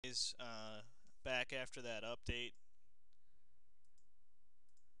guys, back after that update.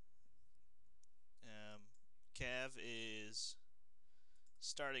 Cav is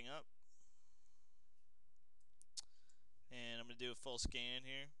starting up, and I'm going to do a full scan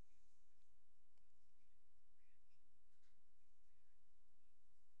here.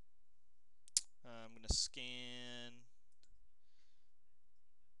 I'm going to scan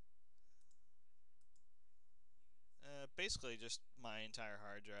basically just my entire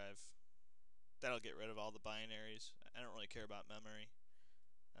hard drive. That'll get rid of all the binaries. I don't really care about memory.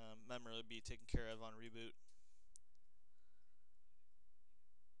 Memory will be taken care of on reboot.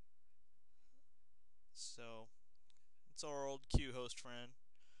 So it's our old Q host friend.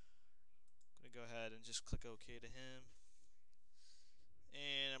 I'm going to go ahead and just click OK to him.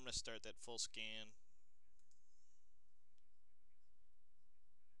 And I'm going to start that full scan.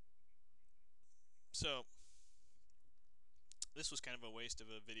 So this was kind of a waste of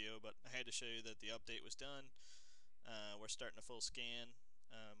a video, but I had to show you that the update was done. We're starting a full scan.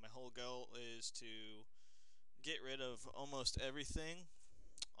 My whole goal is to get rid of almost everything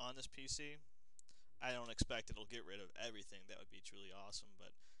on this PC. I don't expect it'll get rid of everything. That would be truly awesome,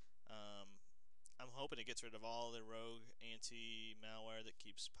 but I'm hoping it gets rid of all the rogue anti-malware that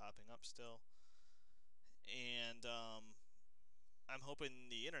keeps popping up still. And I'm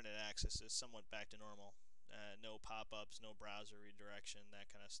hoping the internet access is somewhat back to normal. No pop-ups, no browser redirection, that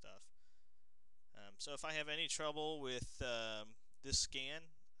kind of stuff. So if I have any trouble with this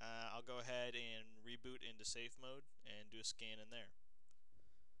scan, I'll go ahead and reboot into safe mode and do a scan in there.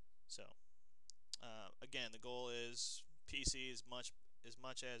 So again, the goal is PC as much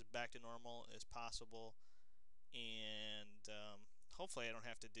as back to normal as possible, and hopefully I don't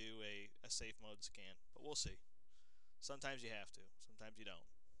have to do a safe mode scan, but we'll see. Sometimes you have to, sometimes you don't.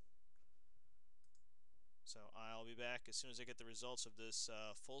 So I'll be back as soon as I get the results of this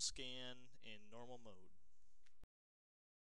full scan in normal mode.